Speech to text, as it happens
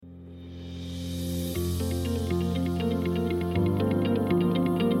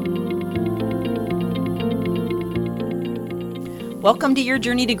Welcome to Your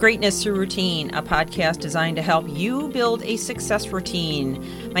Journey to Greatness Through Routine, a podcast designed to help you build a success routine.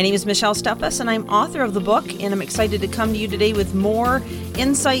 My name is Michelle Steffes, and I'm author of the book, and I'm excited to come to you today with more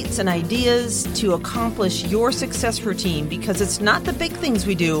insights and ideas to accomplish your success routine, because it's not the big things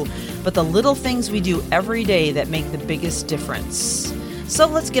we do, but the little things we do every day that make the biggest difference. So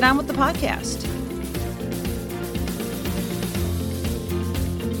let's get on with the podcast.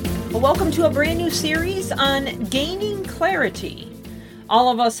 Well, welcome to a brand new series on gaining clarity. All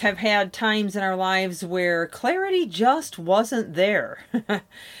of us have had times in our lives where clarity just wasn't there.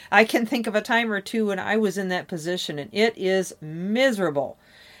 I can think of a time or two when I was in that position, and it is miserable.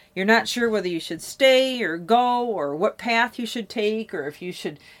 You're not sure whether you should stay or go, or what path you should take, or if you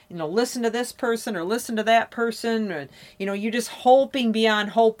should, listen to this person or listen to that person. Or, you're just hoping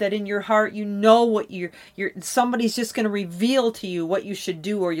beyond hope that in your heart, what somebody's just going to reveal to you what you should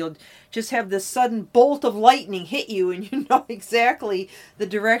do, or you'll just have this sudden bolt of lightning hit you, and you know exactly the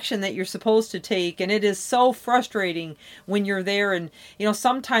direction that you're supposed to take. And it is so frustrating when you're there. And,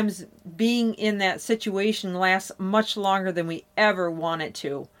 sometimes being in that situation lasts much longer than we ever want it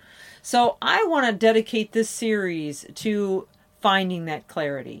to. So I want to dedicate this series to finding that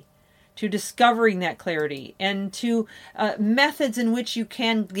clarity, to discovering that clarity, and to methods in which you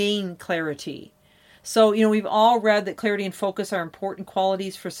can gain clarity. So, we've all read that clarity and focus are important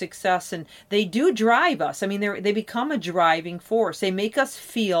qualities for success, and they do drive us. I mean, they become a driving force. They make us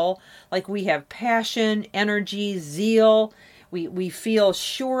feel like we have passion, energy, zeal. We feel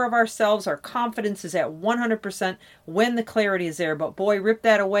sure of ourselves. Our confidence is at 100% when the clarity is there. But boy, rip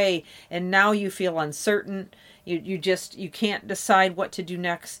that away, and now you feel uncertain. You can't decide what to do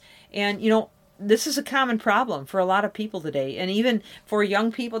next. And, this is a common problem for a lot of people today. And even for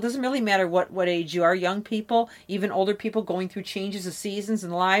young people, it doesn't really matter what age you are. Young people, even older people going through changes of seasons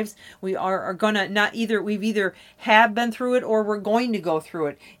and lives, we are going to we've either have been through it or we're going to go through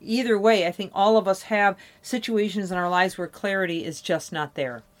it. Either way, I think all of us have situations in our lives where clarity is just not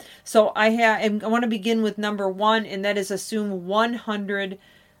there. So I want to begin with number one, and that is assume 100%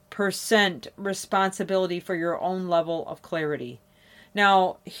 responsibility for your own level of clarity.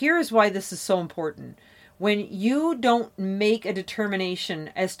 Now, here's why this is so important. When you don't make a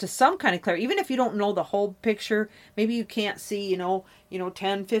determination as to some kind of clarity, even if you don't know the whole picture, maybe you can't see,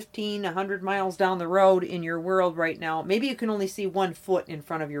 10, 15, 100 miles down the road in your world right now. Maybe you can only see 1 foot in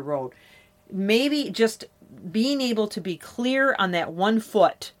front of your road. Maybe just being able to be clear on that 1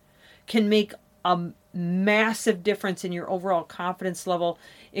 foot can make a massive difference in your overall confidence level.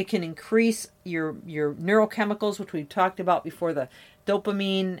 It can increase your neurochemicals, which we've talked about before, the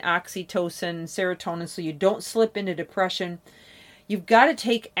dopamine, oxytocin, serotonin, so you don't slip into depression. You've got to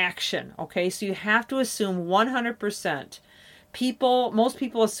take action, okay? So you have to assume 100%. Most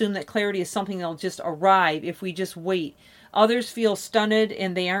people assume that clarity is something that'll just arrive if we just wait. Others feel stunted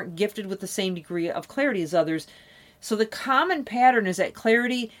and they aren't gifted with the same degree of clarity as others. So the common pattern is that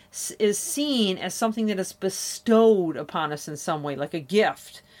clarity is seen as something that is bestowed upon us in some way, like a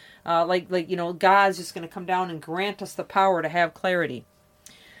gift. God's just going to come down and grant us the power to have clarity.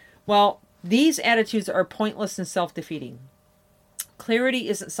 Well, these attitudes are pointless and self-defeating. Clarity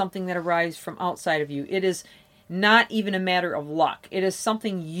isn't something that arrives from outside of you. It is not even a matter of luck. It is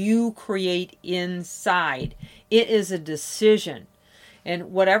something you create inside. It is a decision.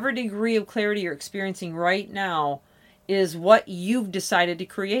 And whatever degree of clarity you're experiencing right now is what you've decided to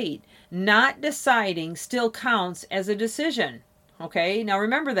create. Not deciding still counts as a decision. Okay, now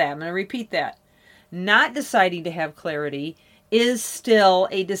remember that. I'm going to repeat that. Not deciding to have clarity is still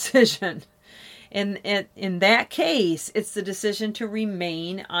a decision. In that case, it's the decision to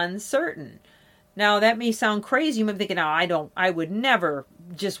remain uncertain. Now, that may sound crazy. You might be thinking, I would never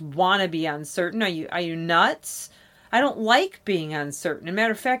just want to be uncertain. Are you nuts? I don't like being uncertain. As a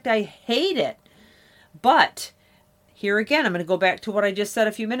matter of fact, I hate it. But here again, I'm going to go back to what I just said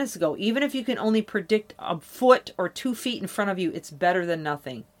a few minutes ago. Even if you can only predict a foot or 2 feet in front of you, it's better than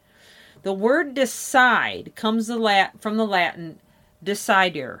nothing. The word decide comes from the Latin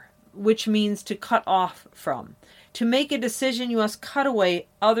decidere, which means to cut off from. To make a decision, you must cut away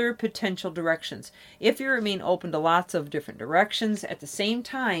other potential directions. If you remain open to lots of different directions at the same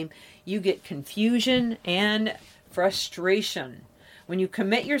time, you get confusion and frustration. When you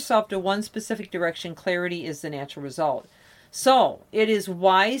commit yourself to one specific direction, clarity is the natural result. So, it is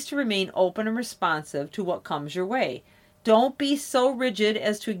wise to remain open and responsive to what comes your way. Don't be so rigid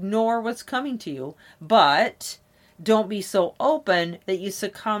as to ignore what's coming to you, but don't be so open that you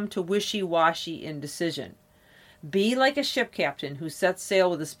succumb to wishy-washy indecision. Be like a ship captain who sets sail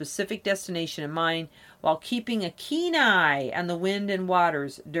with a specific destination in mind while keeping a keen eye on the wind and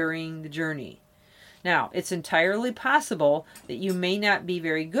waters during the journey. Now, it's entirely possible that you may not be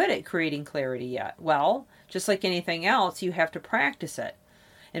very good at creating clarity yet. Well, just like anything else, you have to practice it.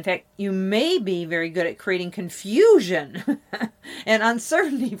 In fact, you may be very good at creating confusion and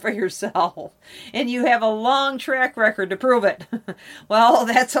uncertainty for yourself, and you have a long track record to prove it. Well,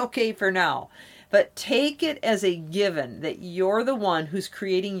 that's okay for now. But take it as a given that you're the one who's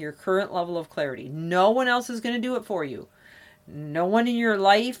creating your current level of clarity. No one else is going to do it for you. No one in your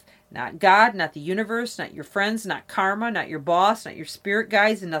life, not God, not the universe, not your friends, not karma, not your boss, not your spirit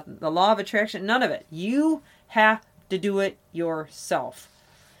guides, and not the law of attraction, none of it. You have to do it yourself.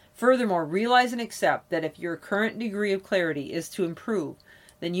 Furthermore, realize and accept that if your current degree of clarity is to improve,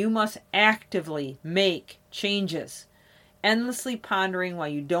 then you must actively make changes. Endlessly pondering while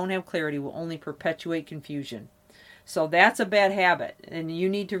you don't have clarity will only perpetuate confusion. So that's a bad habit, and you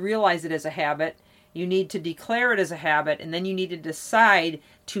need to realize it as a habit. You need to declare it as a habit, and then you need to decide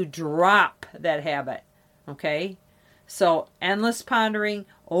to drop that habit. Okay? So endless pondering,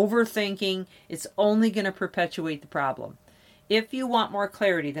 overthinking, it's only going to perpetuate the problem. If you want more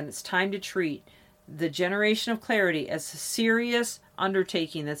clarity, then it's time to treat the generation of clarity as a serious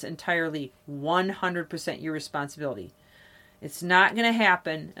undertaking that's entirely 100% your responsibility. It's not going to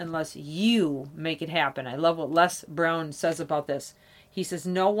happen unless you make it happen. I love what Les Brown says about this. He says,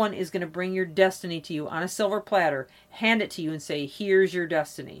 no one is going to bring your destiny to you on a silver platter, hand it to you and say, here's your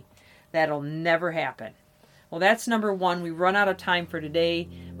destiny. That'll never happen. Well, that's number one. We've run out of time for today.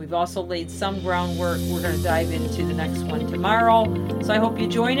 We've also laid some groundwork. We're going to dive into the next one tomorrow. So I hope you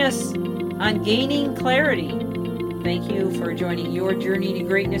join us on Gaining Clarity. Thank you for joining your journey to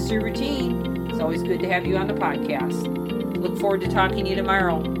greatness through routine. It's always good to have you on the podcast. Look forward to talking to you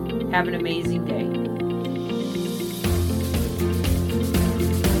tomorrow. Have an amazing day.